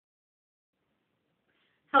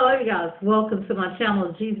Hello, you guys. Welcome to my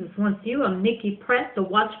channel, Jesus Wants You. I'm Nikki Pratt, the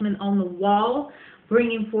Watchman on the Wall,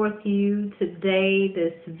 bringing forth to you today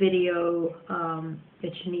this video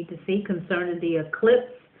that you need to see concerning the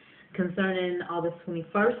eclipse, concerning August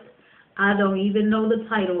 21st. I don't even know the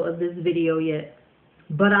title of this video yet,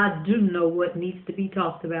 but I do know what needs to be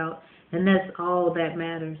talked about, and that's all that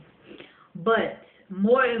matters. But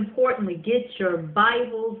more importantly, get your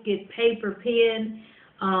Bibles, get paper, pen.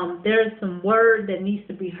 There's some word that needs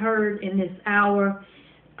to be heard in this hour.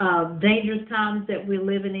 Dangerous times that we're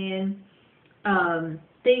living in.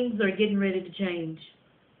 Things are getting ready to change.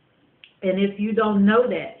 And if you don't know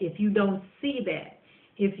that, if you don't see that,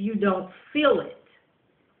 if you don't feel it,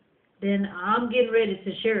 then I'm getting ready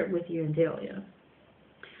to share it with you and tell you.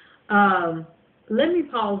 Let me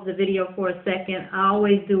pause the video for a second. I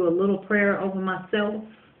always do a little prayer over myself.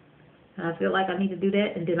 I feel like I need to do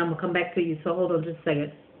that, and then I'm going to come back to you. So hold on just a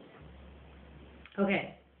second.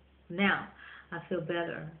 Okay. Now, I feel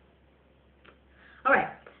better. All right.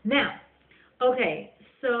 Now, okay.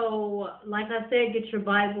 So, like I said, get your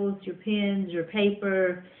Bibles, your pens, your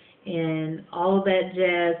paper, and all of that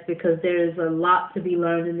jazz, because there's a lot to be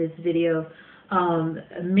learned in this video.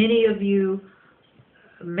 Many of you,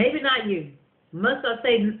 maybe not you, must I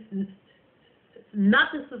say, not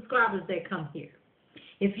the subscribers that come here.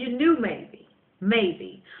 If you're new,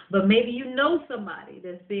 maybe, but maybe you know somebody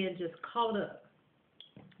that's being just caught up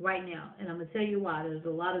right now. And I'm going to tell you why. There's a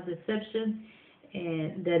lot of deception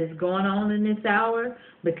and that is going on in this hour,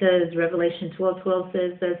 because Revelation 12:12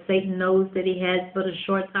 says that Satan knows that he has but a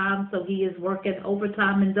short time, so he is working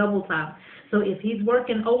overtime and double time. So if he's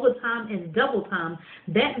working overtime and double time,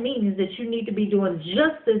 that means that you need to be doing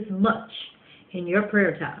just as much in your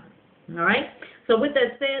prayer time. All right? So with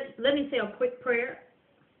that said, let me say a quick prayer.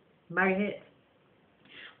 Bow your head.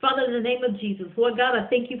 Father, in the name of Jesus, Lord God, I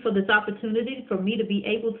thank you for this opportunity for me to be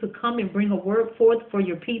able to come and bring a word forth for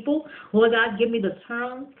your people. Lord God, give me the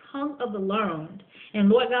tongue of the learned. And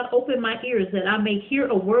Lord God, open my ears that I may hear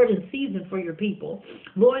a word in season for your people.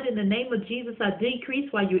 Lord, in the name of Jesus, I decrease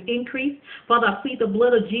while you increase. Father, I plead the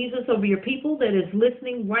blood of Jesus over your people that is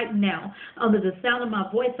listening right now. Under the sound of my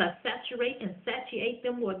voice, I saturate and satiate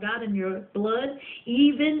them, Lord God, in your blood.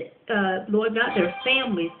 Even, Lord God, their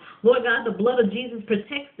families. Lord God, the blood of Jesus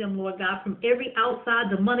protects them, Lord God, from every outside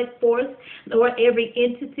demonic force or every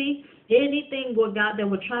entity, anything, Lord God, that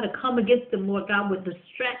would try to come against them, Lord God, with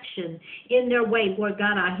distraction in their way. Lord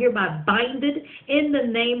God, I hereby bind it in the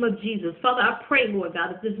name of Jesus. Father, I pray, Lord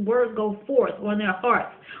God, if this word go forth on their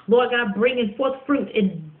hearts, Lord God, bringing forth fruit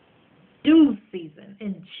in due season.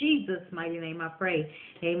 In Jesus' mighty name I pray.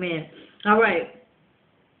 Amen. All right.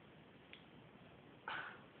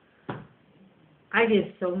 I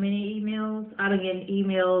get so many emails. I don't get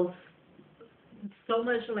emails so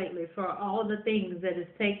much lately for all the things that is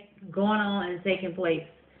going on and taking place.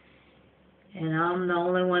 And I'm the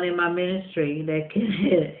only one in my ministry that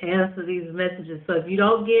can answer these messages. So if you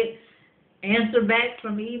don't get answer back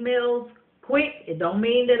from emails quick, it don't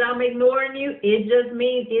mean that I'm ignoring you. It just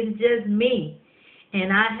means it's just me.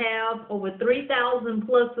 And I have over 3,000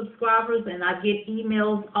 plus subscribers, and I get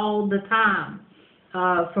emails all the time.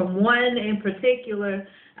 From one in particular,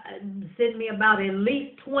 send me about at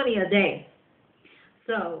least 20 a day.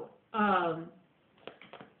 So, and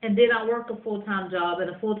then I work a full-time job and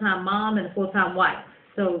a full-time mom and a full-time wife.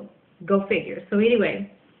 So, go figure. So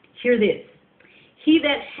anyway, hear this. He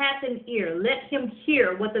that hath an ear, let him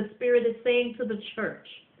hear what the Spirit is saying to the church.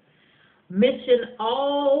 Mentioned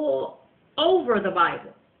all over the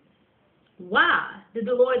Bible. Why did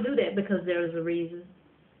the Lord do that? Because there is a reason.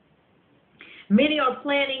 Many are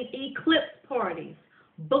planning eclipse parties,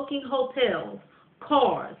 booking hotels,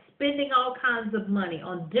 cars, spending all kinds of money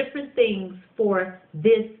on different things for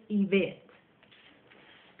this event.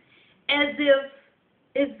 As if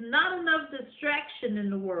it's not enough distraction in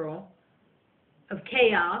the world of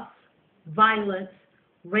chaos, violence,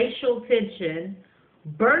 racial tension,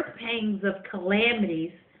 birth pangs of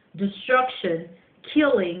calamities, destruction,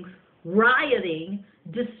 killings, rioting,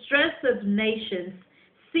 distress of nations,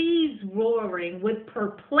 seas roaring with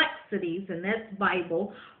perplexities, and that's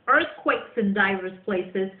Bible, earthquakes in diverse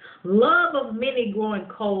places, love of many growing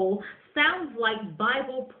cold, sounds like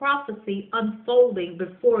Bible prophecy unfolding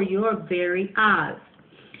before your very eyes.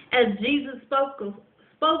 As Jesus spoke of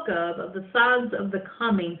the signs of the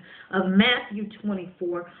coming of Matthew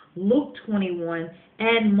 24, Luke 21,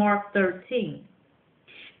 and Mark 13.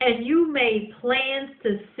 And you made plans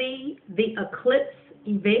to see the eclipse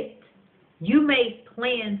event. You made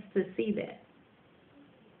plans to see that.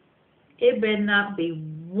 It better not be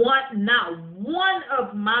not one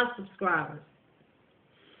of my subscribers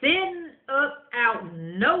sitting up out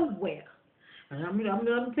no And I'm going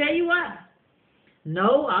to tell you why.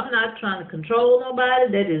 No, I'm not trying to control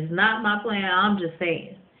nobody. That is not my plan. I'm just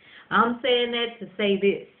saying. I'm saying that to say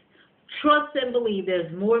this. Trust and believe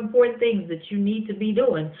there's more important things that you need to be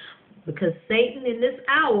doing, because Satan in this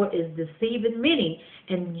hour is deceiving many,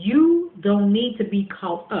 and you don't need to be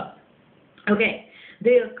caught up. Okay,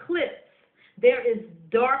 the eclipse. There is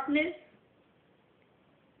darkness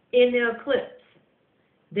in the eclipse.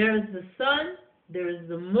 There is the sun, there is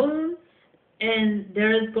the moon, and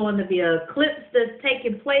there is going to be an eclipse that's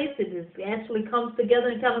taking place. It actually comes together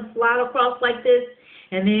and kind of slide across like this.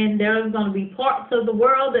 And then there's going to be parts of the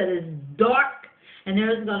world that is dark. And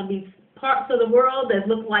there's going to be parts of the world that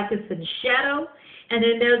look like it's in shadow. And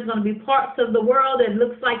then there's going to be parts of the world that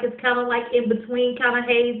looks like it's kind of like in between, kind of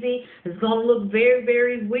hazy. It's going to look very,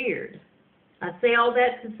 very weird. I say all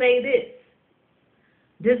that to say this.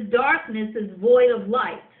 This darkness is void of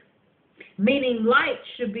light, meaning light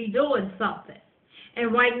should be doing something.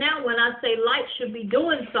 And right now, when I say light should be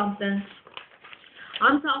doing something,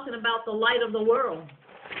 I'm talking about the light of the world,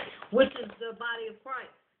 which is the body of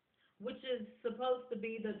Christ, which is supposed to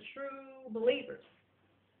be the true believers,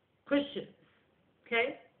 Christians,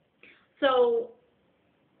 okay? So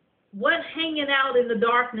what hanging out in the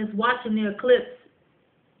darkness watching the eclipse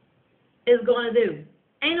is going to do?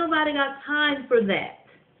 Ain't nobody got time for that,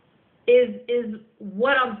 is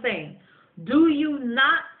what I'm saying. Do you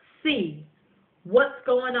not see what's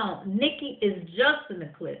going on? Nikki is just an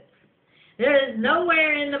eclipse. There is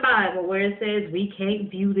nowhere in the Bible where it says we can't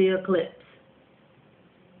view the eclipse.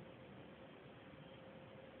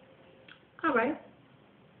 All right.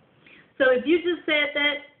 So if you just said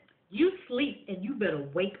that, you sleep and you better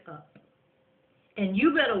wake up. And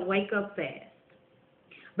you better wake up fast,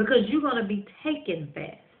 because you're going to be taken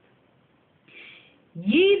fast.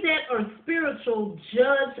 Ye that are spiritual,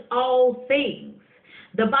 judge all things.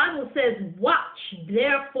 The Bible says, watch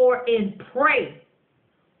therefore and pray.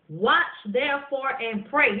 Watch therefore and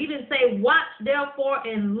pray. He didn't say watch therefore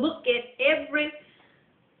and look at every...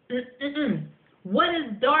 What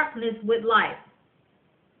is darkness with light?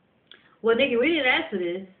 Well, Nikki, we didn't answer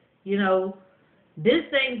this. You know, this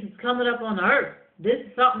thing is coming up on the earth. This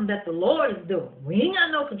is something that the Lord is doing. We ain't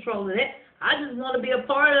got no control of that. I just want to be a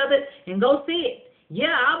part of it and go see it.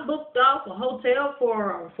 Yeah, I booked off a hotel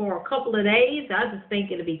for a couple of days. I just think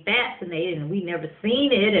it'll be fascinating, and we never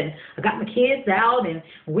seen it, and I got my kids out, and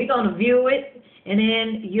we're going to view it, and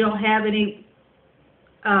then you don't have any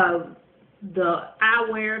the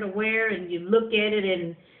eyewear to wear, and you look at it,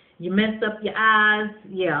 and you mess up your eyes.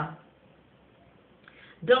 Yeah.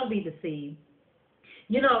 Don't be deceived.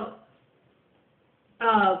 You know,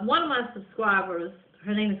 one of my subscribers,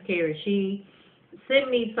 her name is Carrie, she sent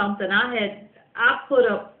me something. I put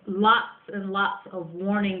up lots and lots of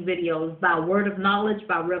warning videos by word of knowledge,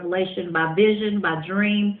 by revelation, by vision, by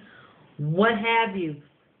dream, what have you.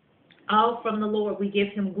 All from the Lord. We give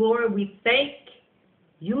him glory. We thank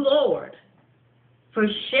you, Lord, for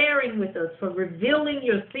sharing with us, for revealing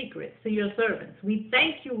your secrets to your servants. We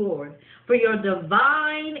thank you, Lord, for your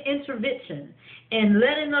divine intervention and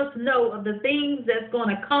letting us know of the things that's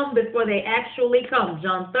going to come before they actually come.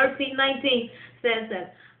 John 13:19 says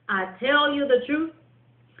that, I tell you the truth,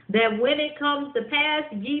 that when it comes to pass,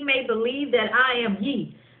 ye may believe that I am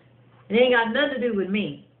ye. It ain't got nothing to do with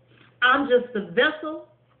me. I'm just a vessel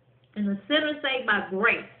and a sinner saved by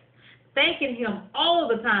grace, thanking him all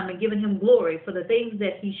the time and giving him glory for the things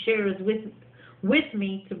that he shares with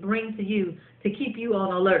me to bring to you, to keep you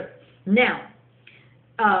on alert. Now,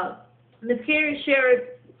 Ms. Carrie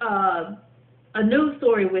shared a news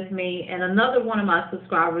story with me, and another one of my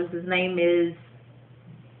subscribers, his name is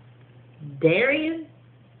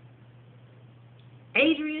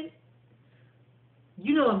Adrian,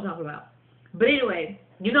 you know what I'm talking about. But anyway,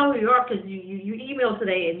 you know who you are, because you emailed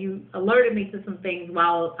today and you alerted me to some things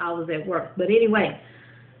while I was at work. But anyway,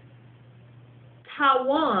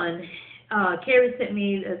 Taiwan, Carrie sent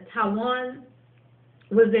me, Taiwan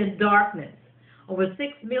was in darkness, over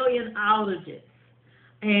 6 million outages.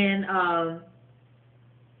 And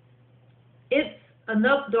it's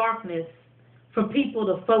enough darkness for people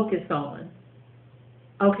to focus on,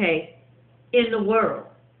 okay, in the world.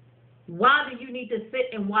 Why do you need to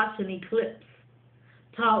sit and watch an eclipse?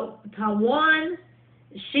 Taiwan,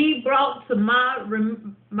 she brought to my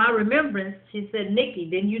remembrance, she said, Nikki,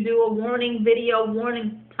 didn't you do a warning video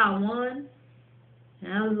warning Taiwan?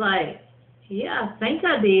 And I was like, yeah, I think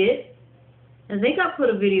I did. I think I put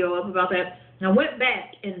a video up about that. And I went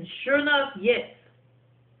back, and sure enough, yes,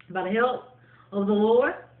 by the help of the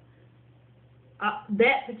Lord,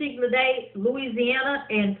 that particular day, Louisiana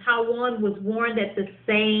and Taiwan was warned at the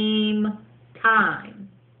same time.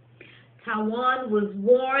 Taiwan was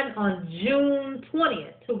warned on June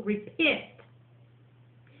 20th to repent.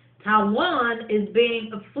 Taiwan is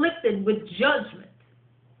being afflicted with judgment,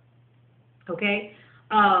 okay,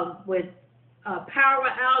 with power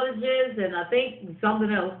outages and I think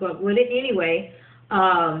something else, but with it anyway,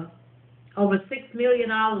 over 6 million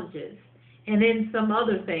outages, and then some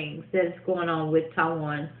other things that's going on with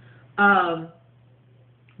Taiwan.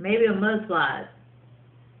 Maybe a mudslide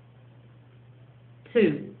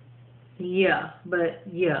too. Yeah, but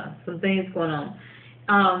yeah, some things going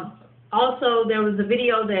on. Also, there was a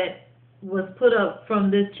video that was put up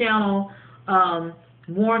from this channel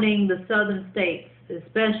warning the southern states,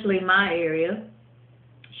 especially my area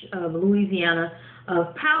of Louisiana,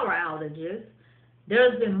 of power outages.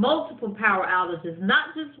 There's been multiple power outages,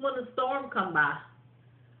 not just when a storm come by.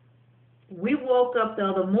 We woke up the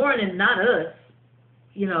other morning, not us,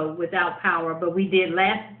 without power, but we did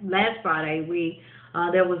last Friday.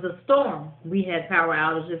 There was a storm. We had power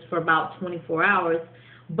outages for about 24 hours,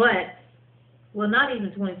 but, well, not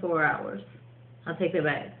even 24 hours. I'll take that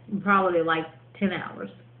back. Probably like 10 hours,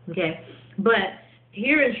 okay? But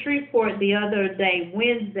here in Shreveport the other day,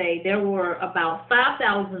 Wednesday, there were about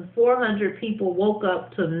 5,400 people woke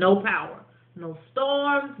up to no power. No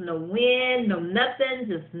storms, no wind, no nothing,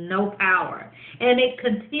 just no power. And it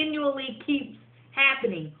continually keeps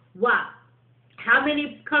happening. Why? How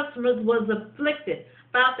many customers was afflicted?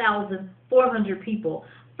 5,400 people.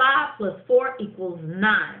 5 plus 4 equals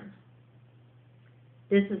 9.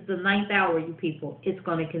 This is the 9th hour, you people. It's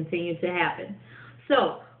going to continue to happen.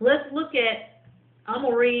 So let's look at, I'm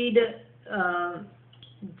going to read,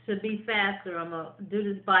 to be faster, I'm going to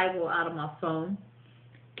do this Bible out of my phone,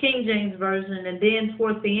 King James Version, and then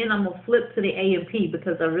towards the end I'm going to flip to the A&P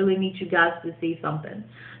because I really need you guys to see something.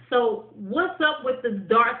 So what's up with this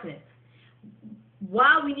darkness?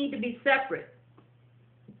 Why we need to be separate?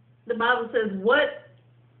 The Bible says, what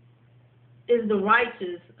is the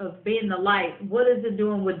righteous of being the light? What is it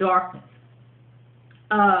doing with darkness?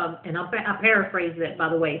 And I paraphrase that, by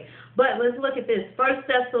the way. But let's look at this. 1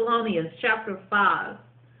 Thessalonians chapter 5,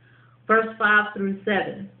 verse 5 through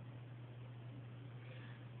 7.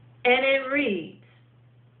 And it reads,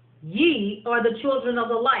 ye are the children of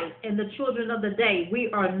the light and the children of the day.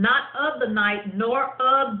 We are not of the night nor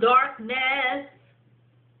of darkness.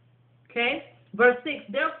 Okay? Verse 6,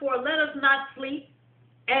 therefore let us not sleep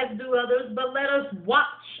as do others, but let us watch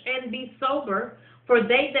and be sober. For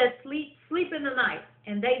they that sleep, sleep in the night,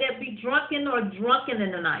 and they that be drunken are drunken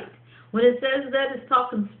in the night. When it says that, it's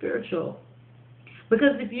talking spiritual.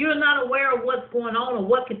 Because if you're not aware of what's going on or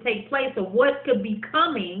what could take place or what could be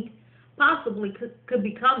coming, possibly could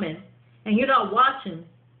be coming, and you're not watching,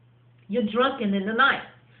 you're drunken in the night.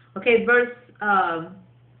 Okay,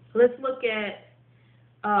 let's look at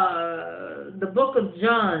the book of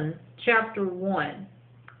John, chapter 1.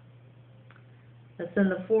 That's in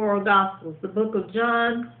the 4 Gospels. The book of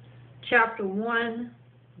John, chapter 1,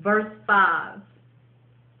 verse 5.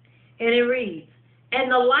 And it reads,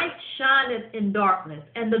 and the light shineth in darkness,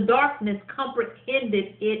 and the darkness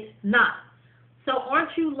comprehended it not. So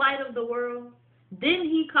aren't you light of the world? Didn't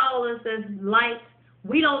he call us as light?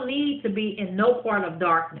 We don't need to be in no part of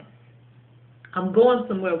darkness. I'm going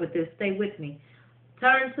somewhere with this. Stay with me.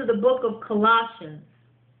 Turn to the book of Colossians,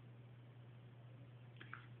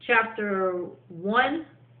 chapter 1,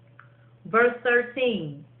 verse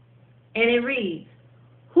 13. And it reads,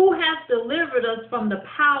 who hath delivered us from the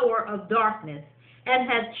power of darkness and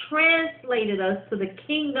hath translated us to the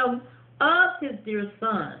kingdom of his dear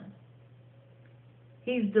Son.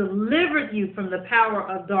 He's delivered you from the power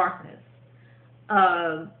of darkness.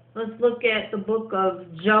 Let's look at the book of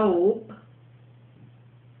Job.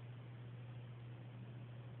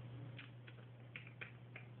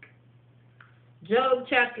 Job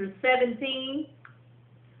chapter 17,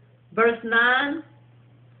 verse 9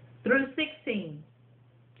 through 16.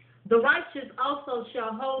 The righteous also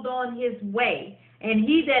shall hold on his way, and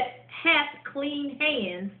he that hath clean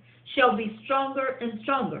hands shall be stronger and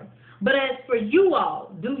stronger. But as for you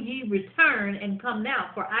all, do ye return and come now,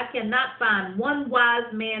 for I cannot find one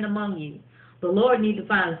wise man among you. The Lord need to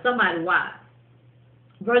find somebody wise.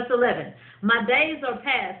 Verse 11, my days are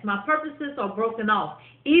past, my purposes are broken off,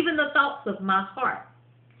 even the thoughts of my heart.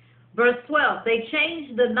 Verse 12, they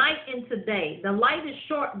change the night into day. The light is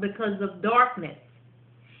short because of darkness.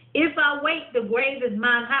 If I wait, the grave is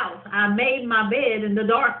mine house. I made my bed in the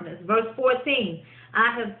darkness. Verse 14,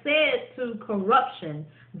 I have said to corruption,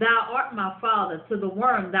 thou art my father. To the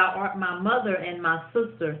worm, thou art my mother and my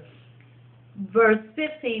sister. Verse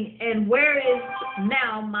 15, and where is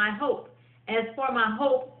now my hope? As for my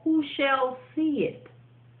hope, who shall see it?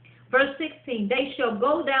 Verse 16, they shall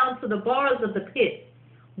go down to the bars of the pit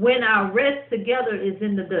when our rest together is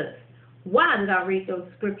in the dust. Why did I read those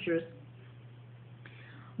scriptures?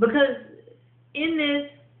 Because in this,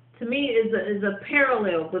 to me, is a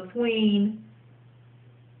parallel between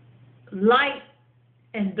light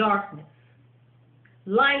and darkness.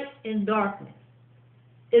 Light and darkness.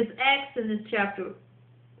 It's asked in this chapter,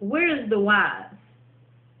 where is the wise?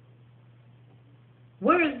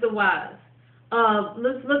 Where is the wise?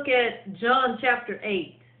 Let's look at John chapter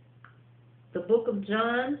 8. The book of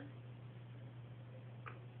John.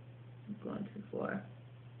 I'm going too far.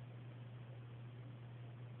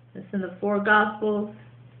 It's in the four Gospels.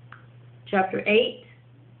 Chapter 8,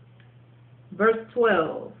 verse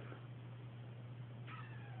 12.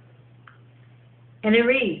 And it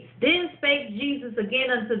reads, Then spake Jesus again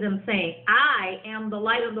unto them, saying, I am the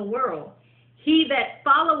light of the world. He that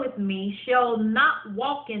followeth me shall not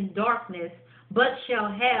walk in darkness, but shall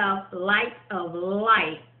have light of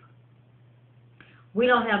life. We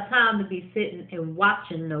don't have time to be sitting and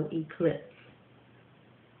watching no eclipse.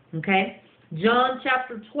 Okay? John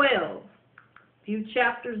chapter 12, a few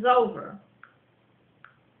chapters over,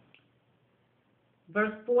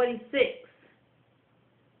 verse 46.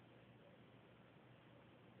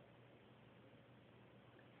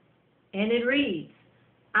 And it reads,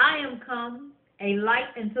 I am come a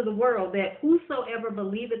light into the world, that whosoever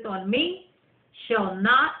believeth on me shall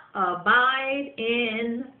not abide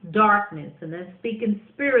in darkness. And that's speaking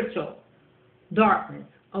spiritual darkness.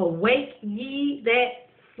 Awake ye that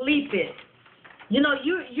sleepeth. You know,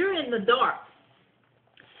 you're in the dark.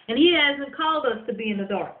 And he hasn't called us to be in the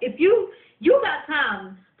dark. If you got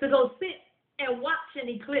time to go sit and watch an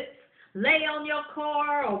eclipse, lay on your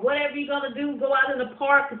car or whatever you're going to do, go out in the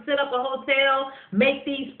park and set up a hotel, make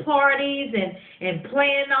these parties and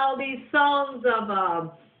playing all these songs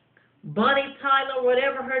of Bonnie Tyler,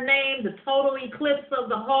 whatever her name, the total eclipse of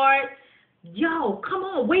the heart. Yo, come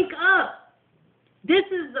on, wake up. This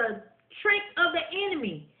is a trick of the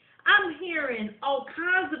enemy. I'm hearing all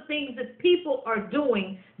kinds of things that people are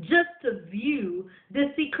doing just to view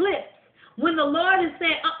this eclipse. When the Lord is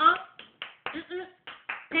saying,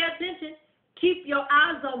 pay attention, keep your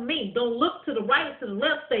eyes on me. Don't look to the right or to the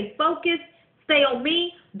left. Stay focused. Stay on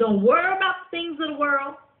me. Don't worry about the things of the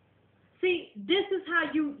world. See, this is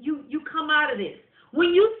how you come out of this.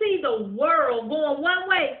 When you see the world going one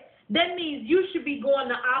way, that means you should be going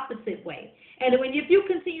the opposite way. And if you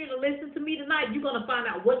continue to listen to me tonight, you're going to find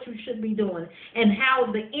out what you should be doing and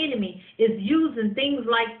how the enemy is using things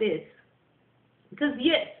like this. Because,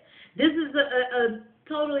 yes, this is a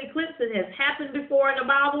total eclipse that has happened before in the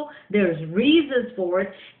Bible. There's reasons for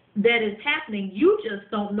it that is happening. You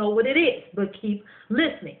just don't know what it is, but keep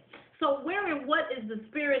listening. So where and what is the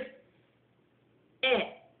Spirit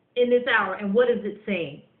at in this hour, and what is it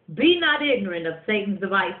saying? Be not ignorant of Satan's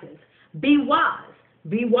devices. Be wise.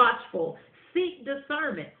 Be watchful. Seek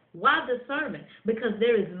discernment. Why discernment? Because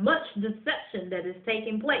there is much deception that is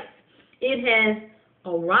taking place. It has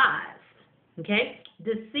arisen, okay?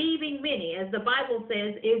 Deceiving many. As the Bible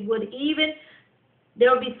says, there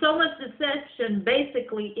will be so much deception,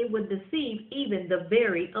 basically, it would deceive even the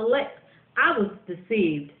very elect. I was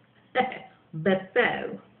deceived.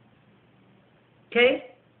 Bethel.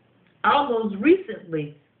 Okay? Almost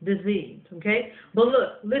recently deceived. Okay? But look,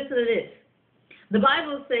 listen to this. The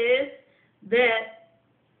Bible says that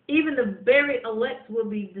even the very elect will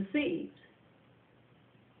be deceived.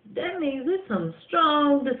 That means there's some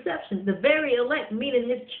strong deception. The very elect, meaning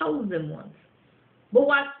his chosen ones. But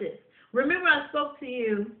watch this. Remember I spoke to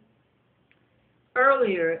you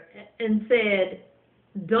earlier and said,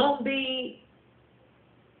 don't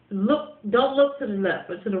look to the left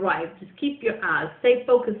or to the right. Just keep your eyes. Stay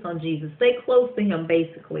focused on Jesus. Stay close to him,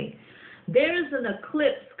 basically. There is an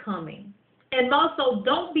eclipse coming. And also,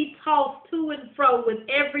 don't be tossed to and fro with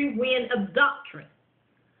every wind of doctrine.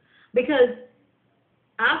 Because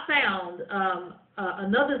I found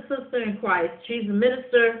another sister in Christ. She's a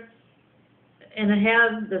minister and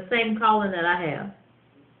has the same calling that I have.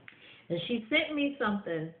 And she sent me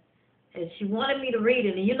something, and she wanted me to read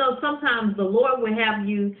it. And you know, sometimes the Lord will have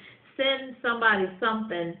you send somebody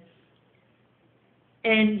something,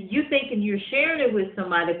 and you thinking you're sharing it with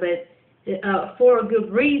somebody, but for a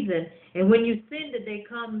good reason. And when you send it, they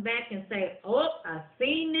come back and say, oh, I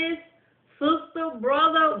seen this, sister,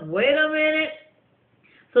 brother, wait a minute.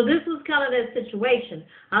 So this was kind of that situation.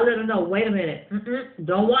 I let her know, wait a minute,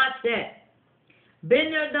 don't watch that.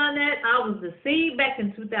 Been there, done that. I was deceived back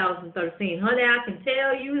in 2013. Honey, I can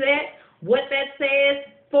tell you that, what that says,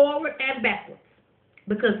 forward and backwards.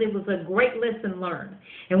 Because it was a great lesson learned.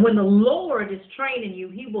 And when the Lord is training you,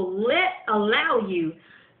 he will allow you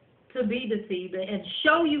to be deceived and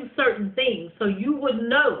show you certain things so you would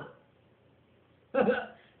know. And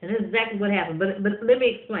this is exactly what happened. But let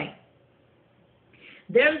me explain.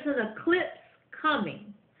 There's an eclipse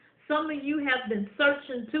coming. Some of you have been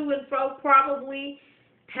searching to and fro, probably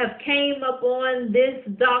have came up on this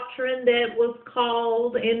doctrine that was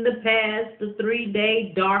called in the past the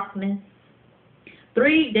 3-day darkness.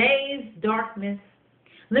 3 days darkness.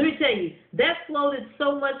 Let me tell you, that floated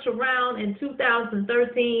so much around in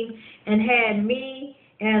 2013 and had me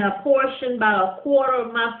and a portion, about a quarter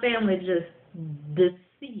of my family, just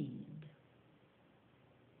deceived.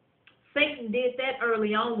 Satan did that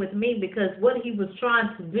early on with me because what he was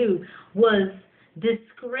trying to do was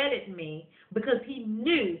discredit me, because he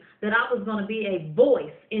knew that I was going to be a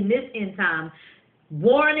voice in this end time,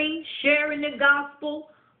 warning, sharing the gospel,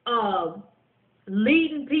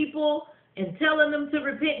 leading people and telling them to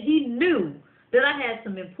repent. He knew that I had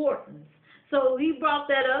some importance. So he brought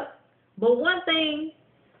that up. But one thing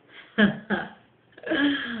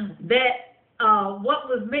that what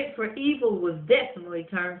was meant for evil was definitely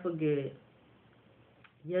turned for good.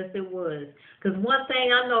 Yes, it was. Because one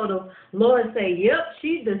thing I know, the Lord say, yep,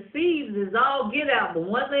 she deceives is all get out. But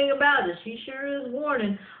one thing about it, she sure is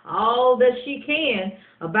warning all that she can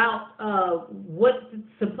about what's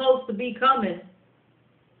supposed to be coming.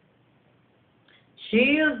 She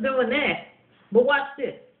is doing that. But watch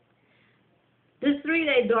this. This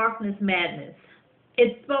 3-day darkness madness,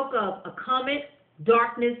 it spoke of a comet,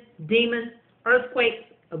 darkness, demons, earthquakes,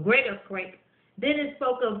 a great earthquake. Then it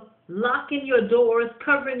spoke of locking your doors,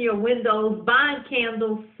 covering your windows, buying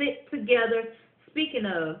candles, sit together. Speaking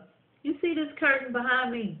of, you see this curtain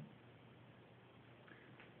behind me?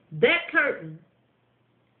 That curtain,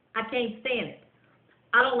 I can't stand it.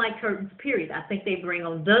 I don't like curtains, period. I think they bring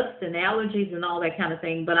on dust and allergies and all that kind of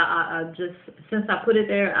thing. But I just, since I put it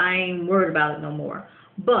there, I ain't worried about it no more.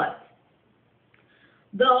 But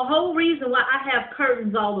the whole reason why I have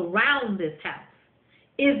curtains all around this house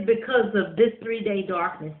is because of this 3-day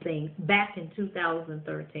darkness thing back in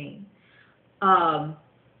 2013.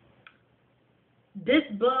 This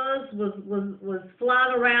buzz was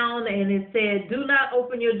flying around, and it said, do not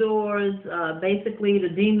open your doors. Basically, the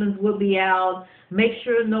demons will be out. Make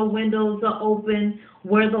sure no windows are open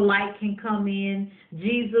where the light can come in.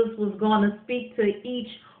 Jesus was going to speak to each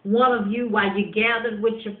one of you while you gathered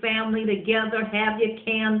with your family together, have your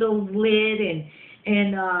candles lit,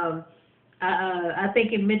 and I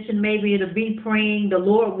think it mentioned maybe to be praying. The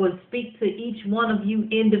Lord would speak to each one of you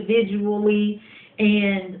individually,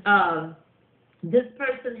 and this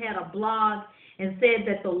person had a blog and said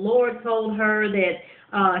that the Lord told her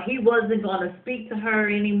that he wasn't going to speak to her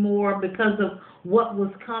anymore because of what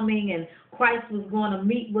was coming, and Christ was going to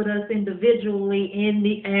meet with us individually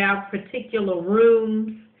in our particular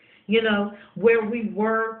rooms, you know, where we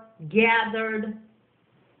were gathered.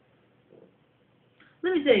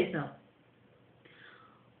 Let me tell you something.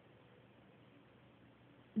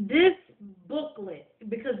 This booklet,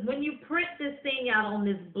 because when you print this thing out on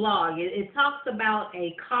this blog, it talks about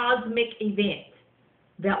a cosmic event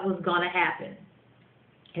that was going to happen,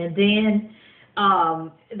 and then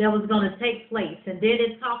that was going to take place, and then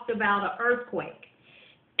it talked about an earthquake,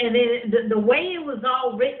 and then the way it was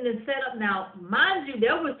all written and set up. Now, mind you,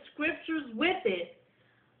 there were scriptures with it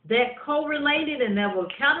that correlated and that were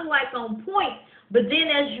kind of like on point, but then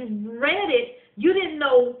as you read it, you didn't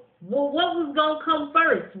know, well, what was going to come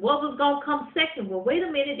first? What was going to come second? Well, wait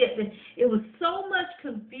a minute. It was so much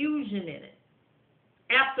confusion in it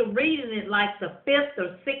after reading it like the 5th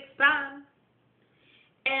or 6th time.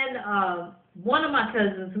 And one of my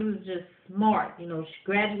cousins, who's just smart, you know, she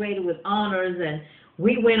graduated with honors, and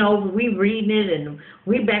we went over, we reading it, and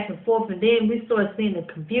we back and forth, and then we started seeing the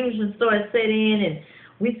confusion start set in, and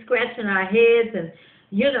we scratching our heads, and,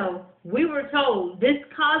 you know, we were told this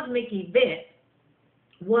cosmic event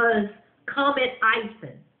was Comet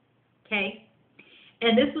Ison, okay?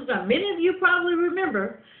 And this was, many of you probably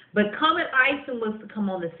remember, but Comet Ison was to come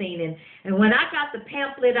on the scene. And when I got the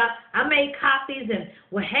pamphlet out, I made copies, and,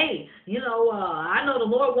 well, hey, you know, I know the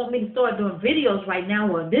Lord wants me to start doing videos right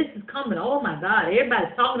now. Well, this is coming. Oh, my God,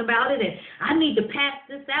 everybody's talking about it, and I need to pass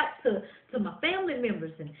this out to my family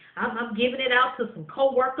members. And I'm giving it out to some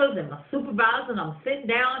coworkers and my supervisor, and I'm sitting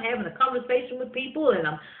down having a conversation with people, and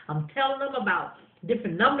I'm telling them about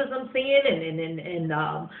different numbers I'm seeing,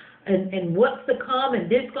 and what's to come,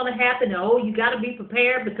 and this going to happen, and oh, you got to be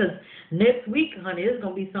prepared, because next week, honey, it's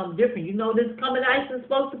going to be something different. You know, this coming ice is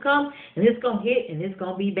supposed to come, and it's going to hit, and it's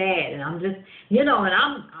going to be bad. And I'm just, you know, and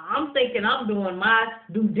I'm thinking I'm doing my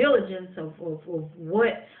due diligence of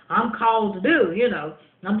what I'm called to do, you know.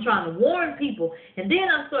 I'm trying to warn people. And then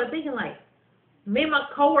I started thinking, like, Me and my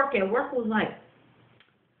coworker at work was like,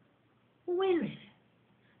 well, wait a minute.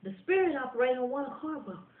 The Spirit operates on one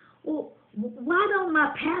accord. Well, why don't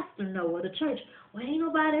my pastor know, or the church? Well, ain't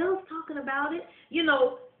nobody else talking about it. You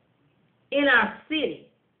know, in our city.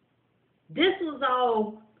 This was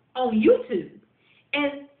all on YouTube.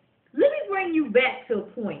 And let me bring you back to a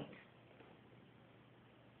point.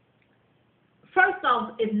 First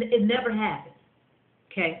off, it never happened.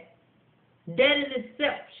 Okay? That in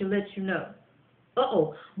itself should let you know.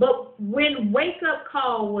 But when Wake Up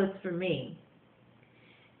Call was for me,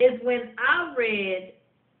 is when I read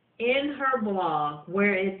in her blog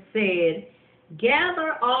where it said,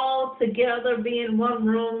 gather all together, be in one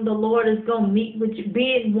room. The Lord is going to meet with you.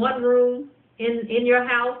 Be in one room in your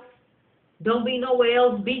house. Don't be nowhere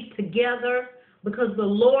else. Be together because the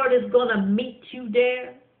Lord is going to meet you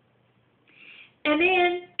there. And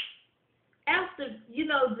then after,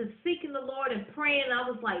 just seeking the Lord and praying, I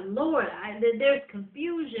was like, Lord, there's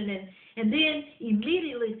confusion. And then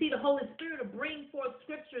immediately see the Holy Spirit bring forth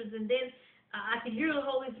scriptures. And then I can hear the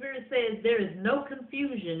Holy Spirit says, there is no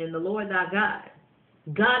confusion in the Lord thy God.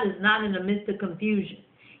 God is not in the midst of confusion.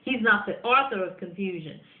 He's not the author of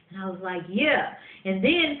confusion. And I was like, yeah. And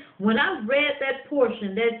then when I read that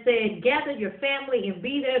portion that said, gather your family and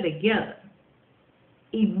be there together,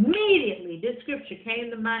 immediately this scripture came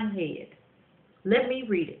to my head. Let me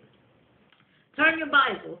read it. Turn your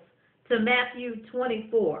Bibles to Matthew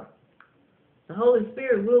 24. The Holy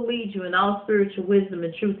Spirit will lead you in all spiritual wisdom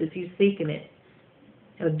and truth if you're seeking it.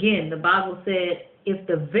 Again, the Bible said, if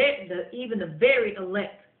even the very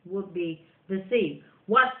elect would be deceived.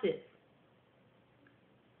 Watch this.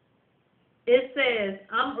 It says,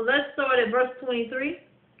 let's start at verse 23.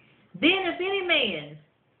 Then if any man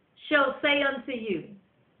shall say unto you,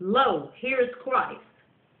 lo, here is Christ,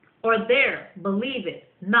 or there, believe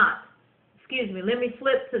it not. Excuse me, let me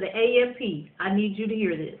flip to the AMP. I need you to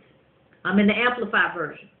hear this. I'm in the Amplified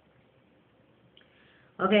version.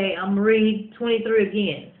 Okay, I'm going to read 23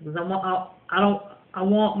 again because I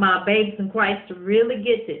want my babes in Christ to really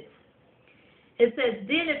get this. It says,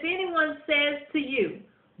 then if anyone says to you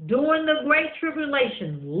during the great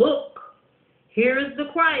tribulation, look, here is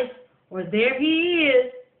the Christ, or there he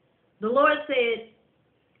is, the Lord said,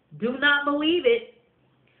 do not believe it.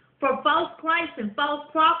 For false Christs and false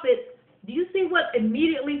prophets, do you see what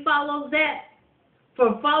immediately follows that?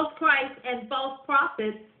 For false Christs and false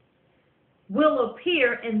prophets will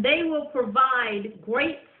appear, and they will provide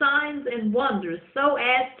great signs and wonders so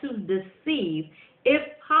as to deceive, if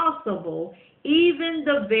possible, even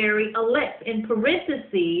the very elect. In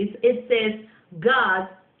parentheses, it says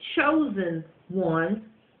God's chosen ones.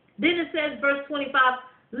 Then it says, verse 25,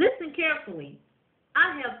 listen carefully.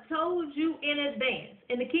 I have told you in advance.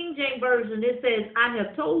 In the King James Version, it says, I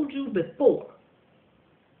have told you before.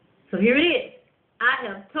 So here it is. I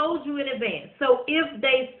have told you in advance. So if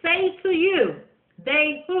they say to you,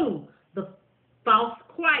 they who? The false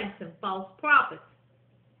Christ and false prophets.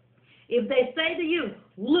 If they say to you,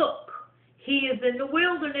 look, he is in the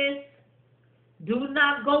wilderness, do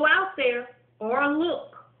not go out there or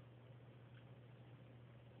look.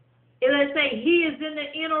 If they say he is in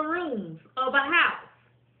the inner rooms of a house,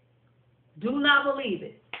 do not believe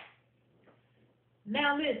it.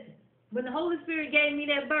 Now listen, when the Holy Spirit gave me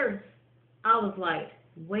that verse, I was like,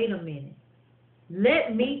 wait a minute.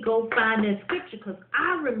 Let me go find that scripture because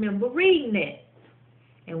I remember reading that.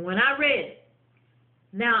 And when I read it,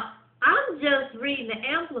 now I'm just reading the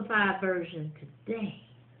Amplified version today.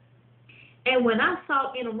 And when I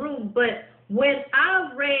saw in a room, but when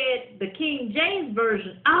I read the King James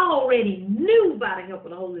Version, I already knew by the help of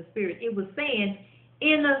the Holy Spirit. It was saying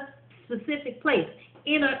in a specific place,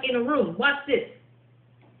 in a room. Watch this.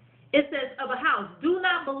 It says, of a house, do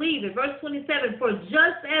not believe it. Verse 27, for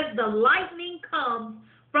just as the lightning comes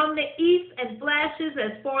from the east and flashes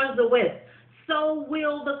as far as the west, so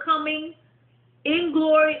will the coming in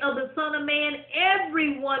glory of the Son of Man.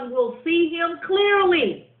 Everyone will see him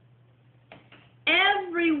clearly.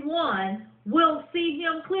 Everyone will see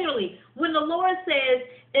him clearly. When the Lord says,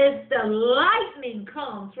 as the lightning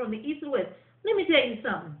comes from the east and west, let me tell you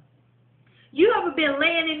something. You ever been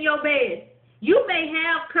laying in your bed? You may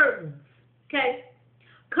have curtains, okay,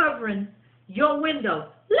 covering your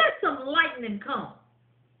window. Let some lightning come.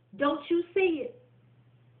 Don't you see it?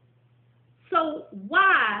 So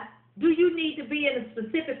why do you need to be in a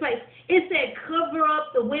specific place? It said cover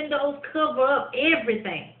up the windows, cover up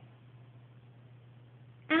everything.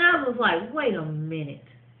 And I was like, wait a minute.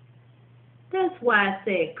 That's why I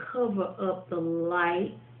said cover up the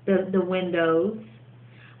light, the windows.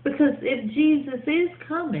 Because if Jesus is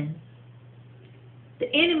coming, the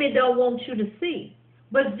enemy don't want you to see.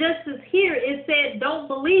 But just as here it said, don't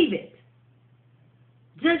believe it.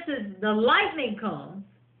 Just as the lightning comes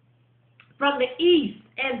from the east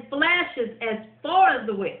and flashes as far as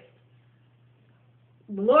the west.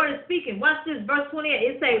 The Lord is speaking. Watch this, verse 28.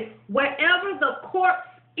 It says, wherever the corpse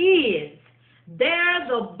is, there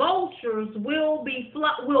the vultures will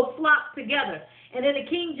flock together. And in the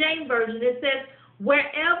King James Version, it says,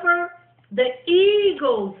 wherever the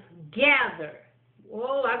eagles gather.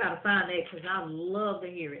 Oh, I got to find that because I love to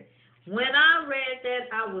hear it. When I read that,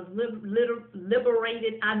 I was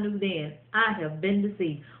liberated. I knew then I have been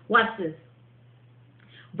deceived. Watch this.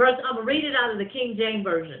 I'm going to read it out of the King James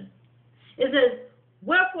Version. It says,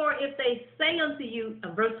 wherefore, if they say unto you,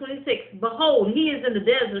 in verse 26, behold, he is in the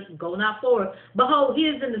desert, go not forward. Behold, he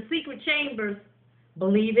is in the secret chambers,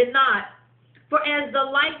 believe it not. For as the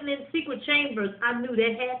lightning secret chambers, I knew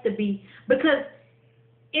that had to be, because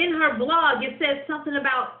in her blog it says something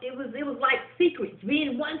about it was like secrets,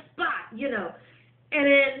 being in one spot, you know. And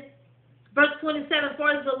then verse 27,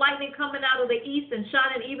 for as the lightning coming out of the east and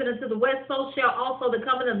shining even unto the west, so shall also the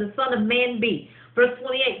coming of the Son of Man be. Verse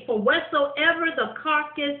 28, for wheresoever the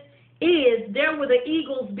carcass is, there will the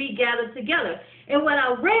eagles be gathered together. And when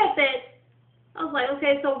I read that, I was like,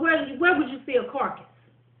 okay, so where would you see a carcass?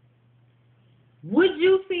 Would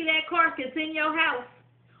you see that carcass in your house?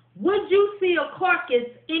 Would you see a carcass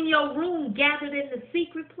in your room gathered in the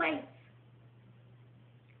secret place?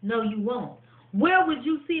 No, you won't. Where would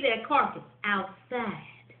you see that carcass? Outside.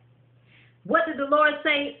 What did the Lord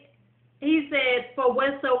say? He said, for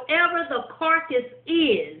wheresoever the carcass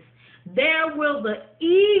is, there will the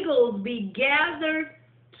eagles be gathered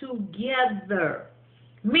together.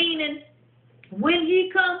 Meaning, when he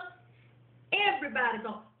comes, everybody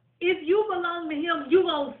comes. If you belong to him, you're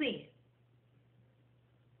going to see it.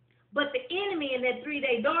 But the enemy in that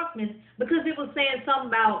 3-day darkness, because it was saying something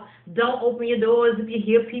about don't open your doors if you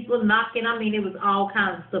hear people knocking. I mean, it was all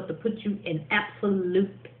kinds of stuff to put you in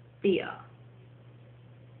absolute fear.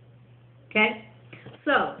 Okay?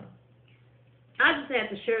 So, I just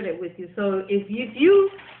had to share that with you. So, if you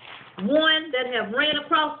one that have ran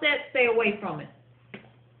across that, stay away from it.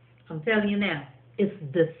 I'm telling you now. It's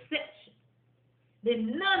deception.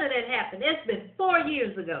 Then none of that happened. It's been 4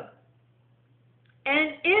 years ago.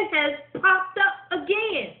 And it has popped up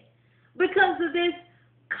again because of this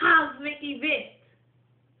cosmic event.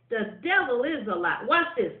 The devil is a lie. Watch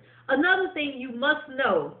this. Another thing you must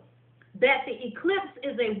know, that the eclipse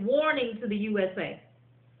is a warning to the USA,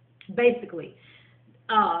 basically.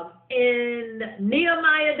 In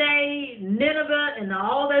Nehemiah Day, Nineveh, and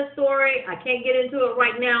all that story, I can't get into it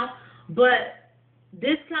right now, but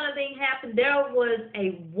this kind of thing happened. There was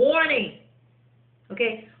a warning.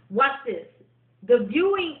 Okay, watch this. The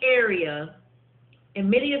viewing area, and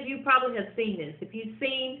many of you probably have seen this. If you've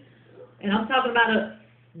seen, and I'm talking about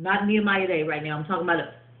not Nehemiah Day right now, I'm talking about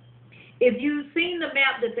if you've seen the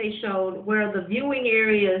map that they showed where the viewing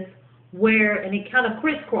areas where, and it kind of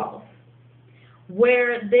crisscrossed,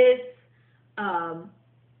 where this,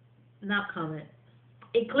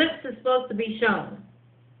 eclipse is supposed to be shown.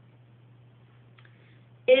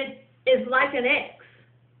 It is like an X,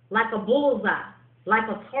 like a bullseye, like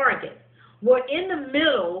a target. Where in the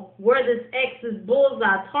middle, where this X's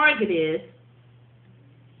bullseye target is,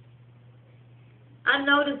 I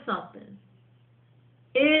noticed something.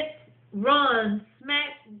 It runs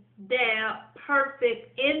smack dab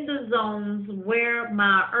perfect in the zones where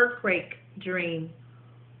my earthquake dream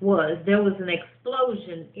was. There was an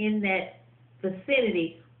explosion in that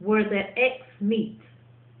vicinity where that X meets.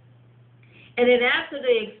 And then after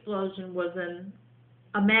the explosion was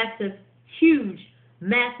a massive, huge,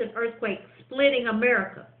 massive earthquake splitting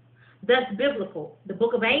America. That's biblical. The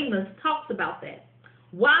book of Amos talks about that.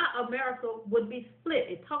 Why America would be split,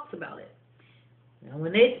 it talks about it. Now,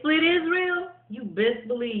 when they split Israel, you best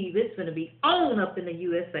believe it's going to be on up in the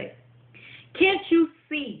USA. Can't you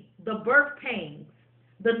see the birth pains,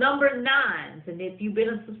 the number 9s? And if you've been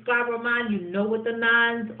a subscriber of mine, you know what the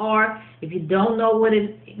 9s are. If you don't know what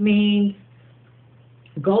it means,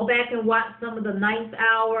 go back and watch some of the 9th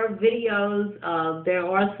hour videos. There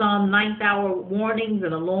are some 9th hour warnings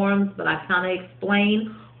and alarms, but I kind of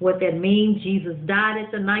explain what that means. Jesus died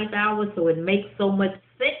at the 9th hour, so it makes so much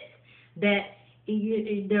sense that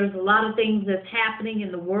there's a lot of things that's happening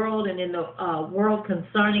in the world and in the world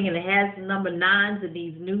concerning, and it has the number 9s in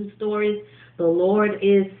these news stories. The Lord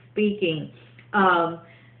is speaking.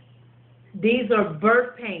 These are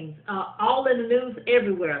birth pains, all in the news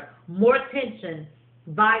everywhere. More tension,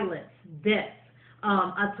 violence, death.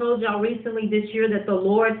 I told y'all recently this year that the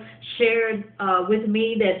Lord shared with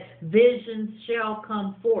me that visions shall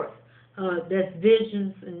come forth. That's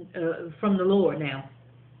visions from the Lord now.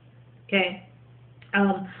 Okay?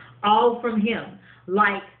 All from him.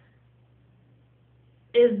 Like,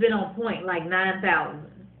 it's been on point, like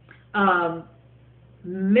 9,000.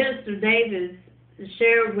 Minister Davis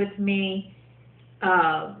shared with me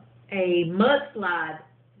a mudslide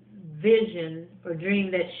vision or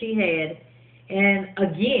dream that she had, and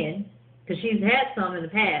again, because she's had some in the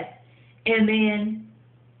past, and then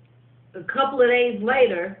a couple of days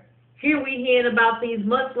later, here we hear about these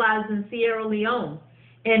mudslides in Sierra Leone,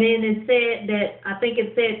 and then it said that, I think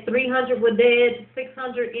it said 300 were dead,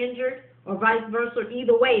 600 injured, or vice versa.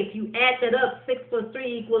 Either way, if you add that up, 6 plus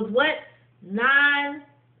 3 equals what? 9,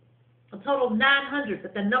 a total of 900,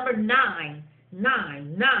 but the number 9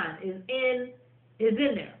 is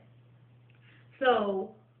in there.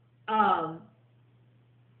 So,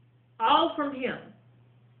 all from him.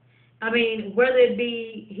 I mean, whether it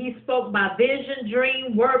be he spoke by vision,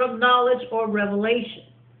 dream, word of knowledge, or revelation.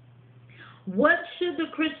 What should the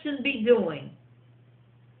Christian be doing?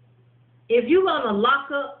 If you're going to lock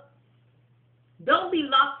up, don't be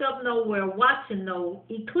locked up nowhere watching no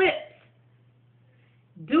eclipse.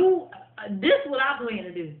 Do this is what I plan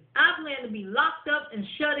to do. I plan to be locked up and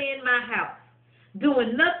shut in my house,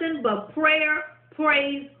 doing nothing but prayer,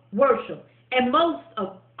 praise, worship, and most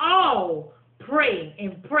of all, praying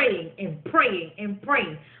and praying and praying and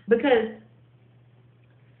praying, because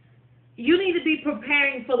you need to be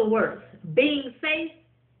preparing for the worst. Being safe,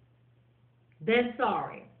 then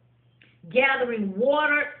sorry. Gathering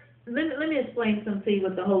water. Let me explain something to you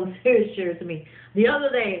what the Holy Spirit shared to me. The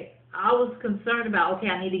other day, I was concerned about, okay,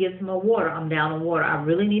 I need to get some more water. I'm down on water. I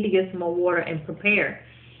really need to get some more water and prepare.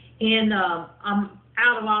 And I'm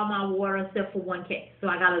out of all my water except for one case. So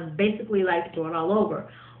I got to basically like throw it all over.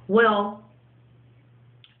 Well,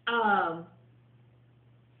 I'm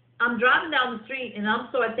driving down the street and I'm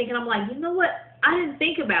sort of thinking, I'm like, you know what? I started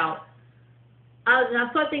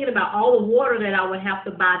thinking about all the water that I would have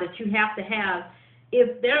to buy, that you have to have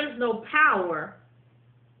if there's no power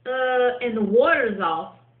and the water's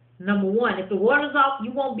off. Number one, if the water's off,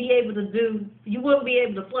 you won't be able to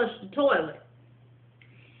flush the toilet.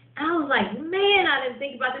 And I was like, man, I didn't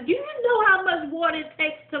think about that. Do you know how much water it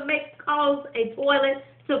takes to cause a toilet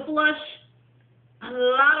to flush? A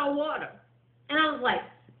lot of water. And I was like,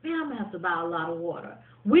 man, I'm going to have to buy a lot of water.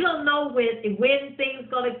 We don't know when things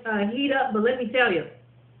going to heat up, but let me tell you,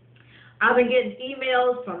 I've been getting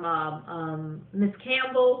emails from Miss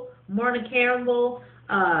Campbell, Myrna Campbell,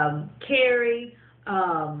 Carrie,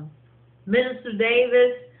 Minister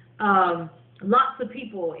Davis, lots of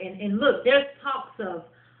people. And look, there's talks of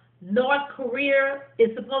North Korea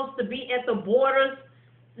is supposed to be at the borders.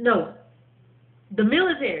 No, the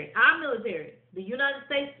military, our military, the United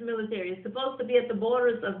States military is supposed to be at the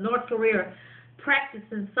borders of North Korea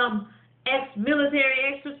practicing some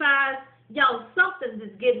military exercise. Y'all, something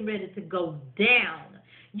is getting ready to go down.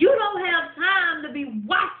 You don't have time to be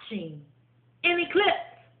watching an eclipse.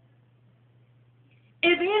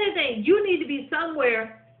 If anything, you need to be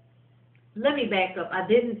somewhere. Let me back up. I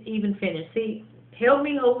didn't even finish. See, help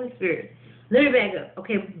me, Holy Spirit. Let me back up.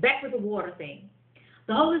 Okay, back with the water thing.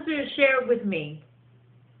 The Holy Spirit shared with me,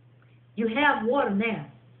 you have water now.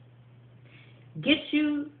 Get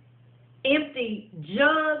you empty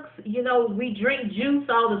jugs. You know, we drink juice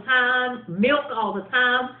all the time, milk all the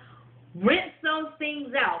time. Rinse those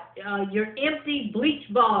things out. Your empty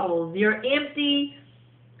bleach bottles, your empty,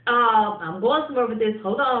 I'm going somewhere with this,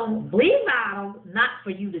 hold on, bleach bottles, not for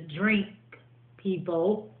you to drink,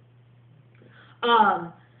 people.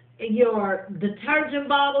 Your detergent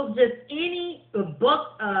bottles, just anything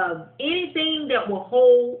that will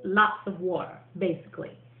hold lots of water,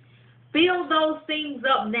 basically. Fill those things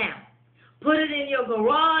up now. Put it in your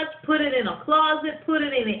garage, put it in a closet, put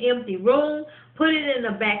it in an empty room, put it in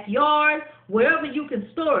the backyard, wherever you can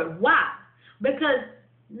store it. Why? Because,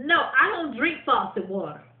 no, I don't drink faucet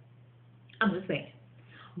water. I'm just saying.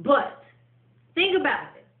 But think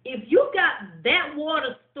about it. If you got that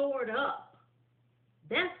water stored up,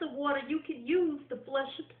 that's the water you can use to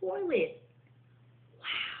flush a toilet.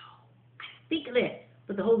 Wow. I didn't think of that.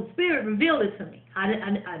 But the Holy Spirit revealed it to me. I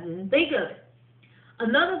didn't think of it.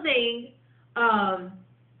 Another thing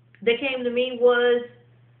that came to me was,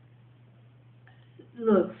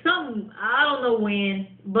 look, something, I don't know when,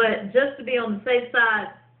 but just to be on the safe side,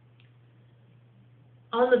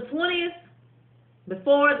 on the 20th,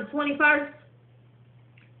 before the 21st,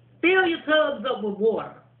 fill your tubs up with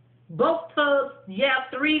water. Both tubs, you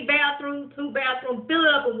have 3 bathrooms, 2 bathrooms, fill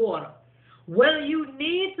it up with water. Whether you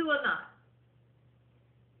need to or not,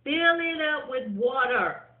 fill it up with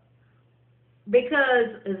water.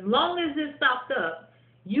 Because as long as it's stocked up,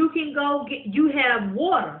 you can go get, you have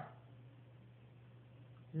water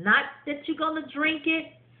Not that you're gonna drink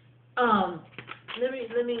it.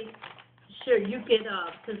 Let me. Sure, you can,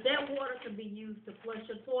 because that water can be used to flush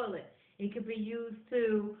your toilet. It could be used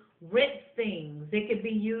to rinse things. It could be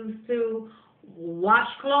used to wash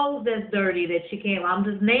clothes that's dirty that you can't. I'm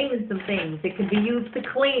just naming some things. It could be used to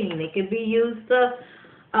clean. It could be used to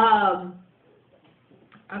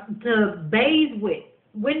bathe with.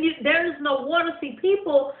 When there is no water, see,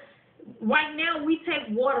 people right now we take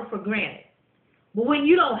water for granted. But when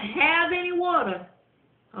you don't have any water,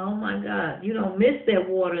 oh my God, you don't miss that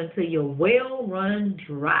water until your well run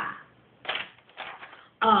dry.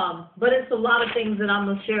 But it's a lot of things that I'm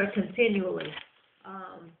gonna share continually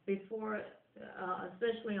before,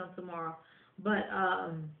 especially on tomorrow. But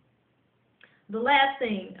the last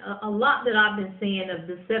thing, a lot that I've been seeing of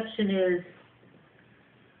deception is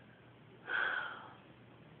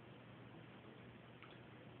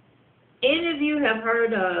any of you have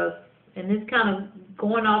heard of, and it's kind of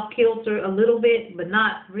going off kilter a little bit, but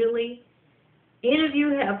not really. Any of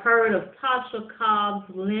you have heard of Tasha Cobbs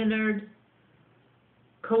Leonard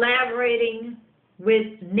collaborating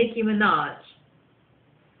with Nicki Minaj?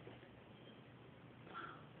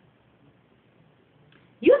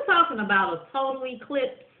 You're talking about a total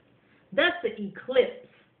eclipse. That's the eclipse.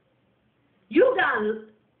 You got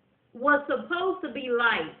what's supposed to be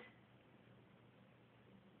light.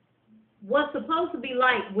 What's supposed to be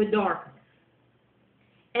light with darkness.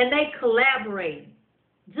 And they collaborate,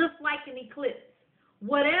 just like an eclipse.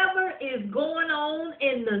 Whatever is going on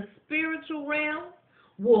in the spiritual realm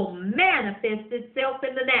will manifest itself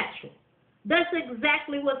in the natural. That's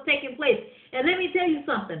exactly what's taking place. And let me tell you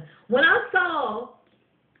something. When I saw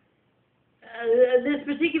this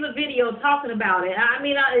particular video talking about it, I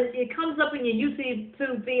mean, it comes up in your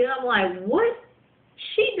YouTube feed, and I'm like, what?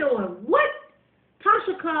 She doing what?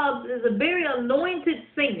 Tasha Cobbs is a very anointed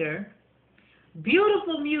singer.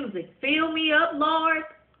 Beautiful music. Fill me up, Lord.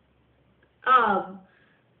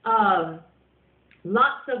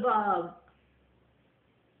 Lots of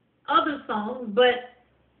other songs, but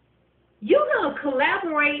you're going to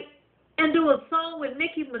collaborate and do a song with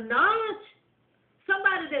Nicki Minaj?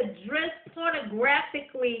 Somebody that dressed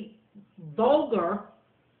pornographically vulgar.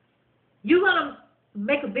 You're going to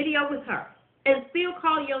make a video with her and still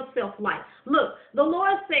call yourself light. Look, the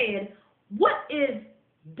Lord said, what is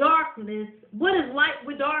darkness? What is light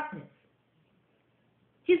with darkness?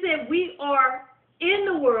 He said, we are in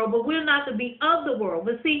the world, but we're not to be of the world.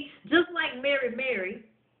 But see, just like Mary,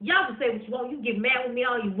 y'all can say what you want. You can get mad with me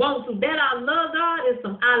all you want to. That I love God is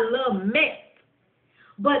some I love mess.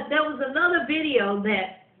 But there was another video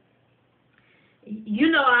that,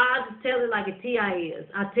 you know, I just tell it like a T.I. is.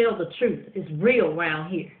 I tell the truth. It's real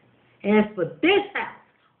around here. As for this house,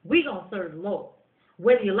 we going to serve the Lord,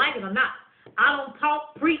 whether you like it or not. I don't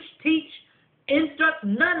talk, preach, teach, instruct,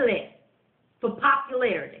 none of that for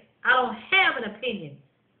popularity. I don't have an opinion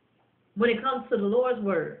when it comes to the Lord's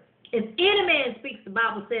word. If any man speaks, the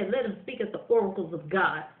Bible says, let him speak at the oracles of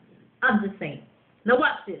God. I'm just saying. Now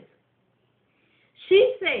watch this.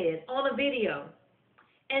 She said on a video,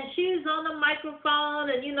 and she's on the microphone,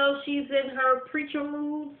 and you know, she's in her preacher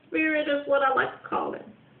mood spirit, is what I like to call it.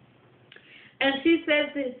 And she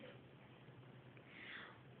says this,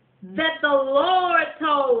 that the Lord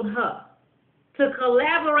told her to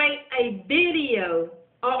collaborate a video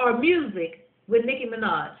or music with Nicki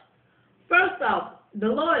Minaj. First off, the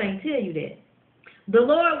Lord ain't tell you that. The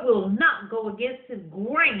Lord will not go against his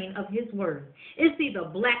grain of his word. It's either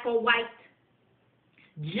black or white,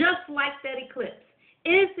 just like that eclipse.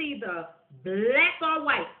 It's either black or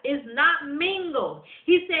white. It's not mingled.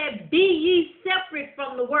 He said, be ye separate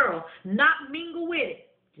from the world, not mingle with it.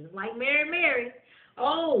 Just like Mary.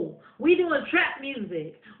 Oh, we doing trap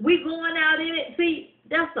music. We going out in it. See,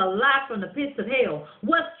 that's a lie from the pits of hell.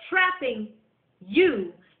 What's trapping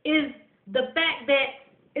you is the fact that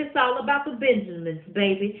it's all about the Benjamins,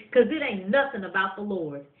 baby, because it ain't nothing about the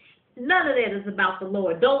Lord. None of that is about the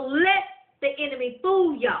Lord. Don't let the enemy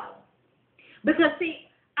fool y'all. Because, see,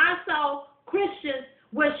 I saw Christians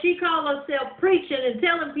where she called herself preaching and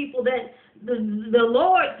telling people that the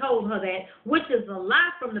Lord told her that, which is a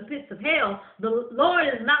lie from the pits of hell. The Lord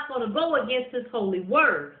is not going to go against his holy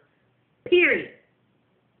word, period.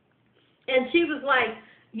 And she was like,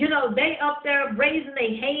 you know, they up there raising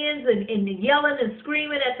their hands and yelling and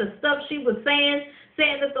screaming at the stuff she was saying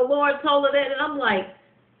that the Lord told her that. And I'm like,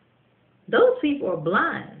 those people are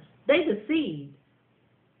blind. They deceived.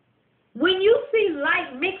 When you see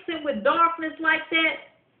light mixing with darkness like that,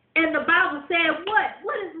 and the Bible said what?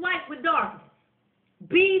 What is light with darkness?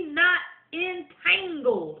 Be not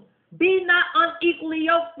entangled. Be not unequally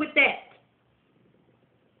yoked with that.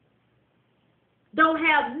 don't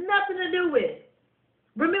have nothing to do with it.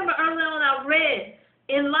 Remember earlier on I read,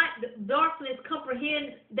 in light, darkness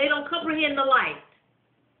they don't comprehend the light.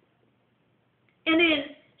 And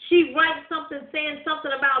then she writes something saying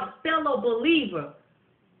something about a fellow believer.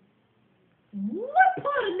 What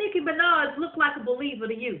part of Nicki Minaj look like a believer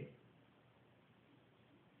to you?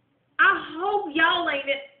 I hope y'all ain't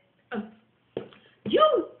it.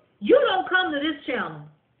 You don't come to this channel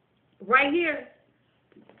right here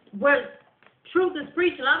where truth is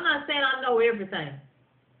preaching. I'm not saying I know everything.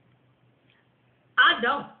 I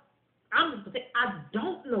don't. I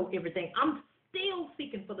don't know everything. I'm still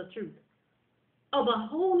seeking for the truth of a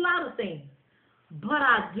whole lot of things. But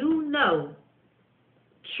I do know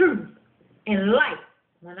truth and light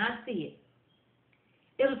when I see it.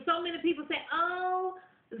 There's so many people say, oh,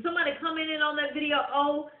 somebody commented on that video,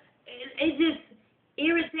 oh, it just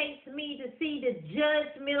irritates me to see the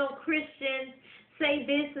judgmental Christians say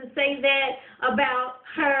this and say that about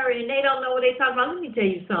her and they don't know what they're talking about. Let me tell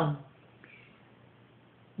you something.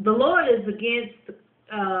 The Lord is against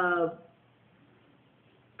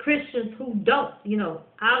Christians who don't,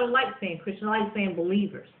 I don't like saying Christian, I like saying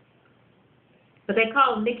believers. But she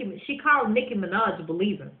called Nicki Minaj a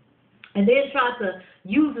believer. And then tried to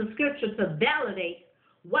use the scripture to validate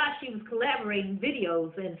why she was collaborating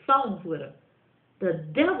videos and songs with her. The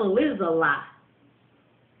devil is a lie.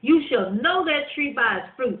 You shall know that tree by its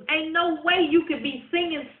fruit. Ain't no way you could be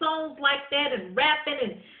singing songs like that and rapping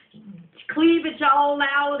and cleavage all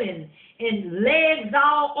out and legs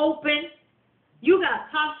all open. You got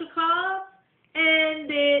Tasha Cobbs and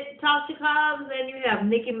you have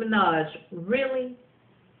Nicki Minaj. Really?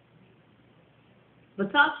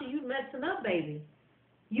 But Tasha, you messing up, baby.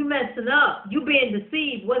 You messing up. You being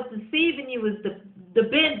deceived. What's deceiving you is the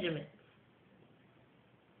Benjamins.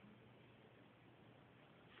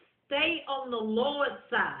 Stay on the Lord's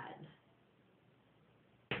side.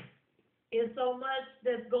 There's so much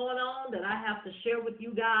that's going on that I have to share with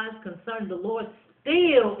you guys concerning the Lord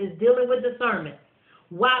still is dealing with discernment.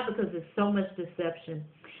 Why? Because there's so much deception.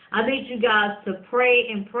 I need you guys to pray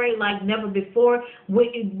and pray like never before.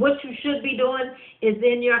 What you should be doing is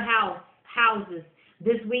in your houses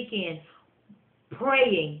this weekend,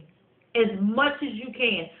 praying as much as you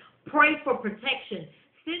can. Pray for protection.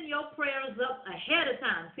 Send your prayers up ahead of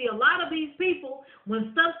time. See, a lot of these people,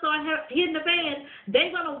 when stuff starts hitting the fan,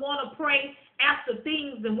 they're going to want to pray after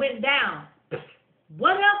things that went down.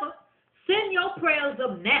 Whatever. Send your prayers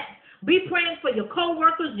up now. Be praying for your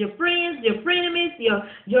co-workers, your friends, your frenemies, your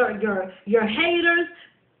haters,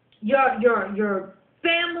 your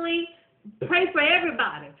family. Pray for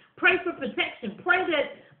everybody. Pray for protection. Pray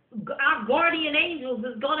that our guardian angels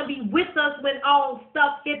is going to be with us when all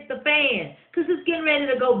stuff hits the fan, because it's getting ready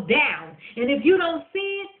to go down. And if you don't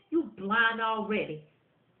see it, you're blind already.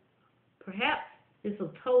 Perhaps it's a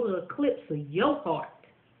total eclipse of your heart.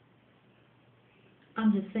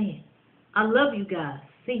 I'm just saying. I love you guys.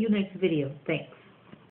 See you next video. Thanks.